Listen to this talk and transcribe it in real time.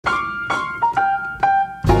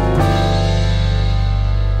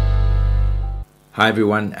Hi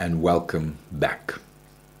everyone and welcome back.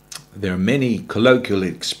 There are many colloquial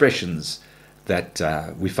expressions that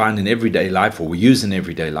we find in everyday life or we use in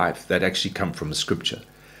everyday life that actually come from a scripture.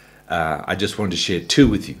 I just want to share two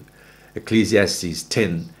with you. Ecclesiastes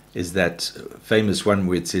 10 is that famous one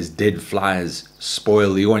where it says dead flies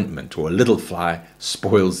spoil the ointment, or a little fly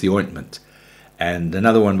spoils the ointment. And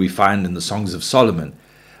another one we find in the Songs of Solomon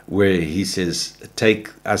where he says, take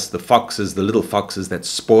us the foxes, the little foxes that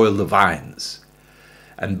spoil the vines.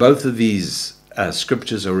 And both of these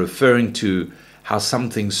scriptures are referring to how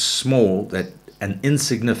something small and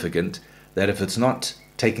insignificant, that if it's not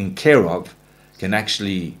taken care of, can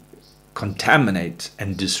actually contaminate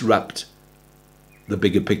and disrupt the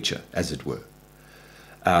bigger picture, as it were.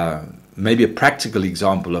 Maybe a practical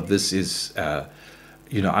example of this is,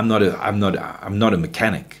 I'm not a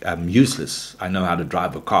mechanic. I'm useless. I know how to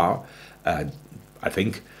drive a car, I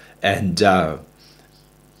think, and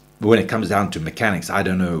when it comes down to mechanics, I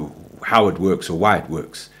don't know how it works or why it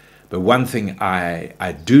works. But one thing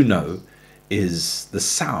I do know is the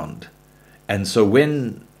sound. And so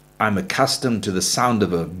when I'm accustomed to the sound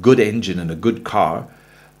of a good engine and a good car,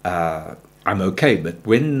 I'm okay. But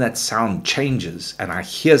when that sound changes and I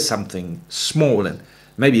hear something small and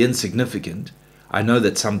maybe insignificant, I know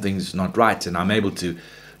that something's not right. And I'm able to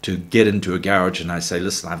get into a garage and I say,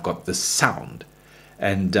 listen, I've got this sound.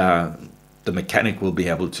 And the mechanic will be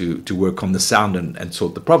able to work on the sound and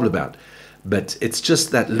sort the problem out. But it's just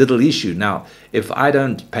that little issue. Now, if I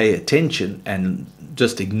don't pay attention and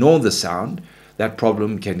just ignore the sound, that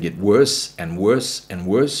problem can get worse and worse and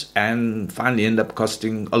worse and finally end up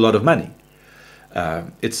costing a lot of money.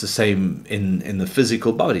 It's the same in the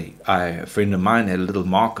physical body. A friend of mine had a little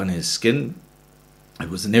mark on his skin. It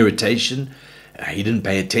was an irritation. He didn't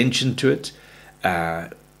pay attention to it.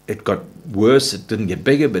 It got worse. It didn't get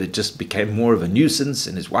bigger, but it just became more of a nuisance.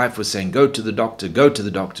 And his wife was saying, go to the doctor,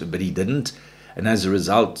 but he didn't. And as a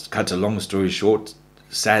result, cut a long story short,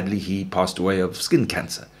 sadly, he passed away of skin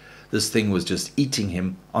cancer. This thing was just eating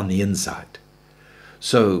him on the inside.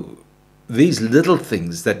 So these little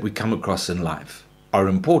things that we come across in life are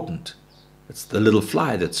important. It's the little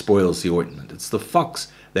fly that spoils the ointment. It's the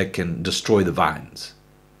fox that can destroy the vines.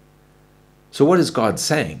 So what is God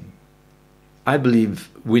saying? I believe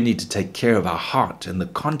we need to take care of our heart and the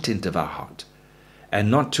content of our heart,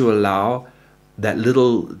 and not to allow that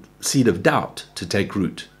little seed of doubt to take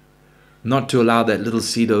root, not to allow that little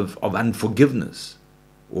seed of unforgiveness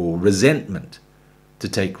or resentment to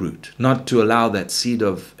take root, not to allow that seed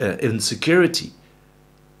of insecurity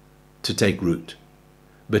to take root,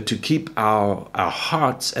 but to keep our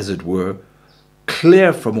hearts, as it were,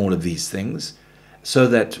 clear from all of these things so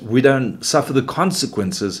that we don't suffer the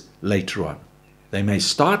consequences later on. They may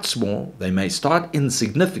start small, they may start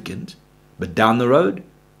insignificant, but down the road,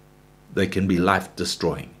 they can be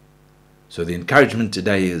life-destroying. So the encouragement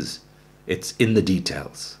today is, it's in the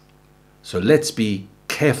details. So let's be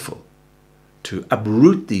careful to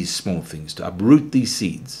uproot these small things, to uproot these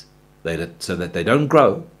seeds, so that they don't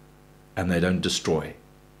grow and they don't destroy.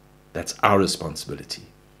 That's our responsibility.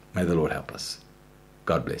 May the Lord help us.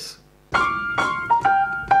 God bless.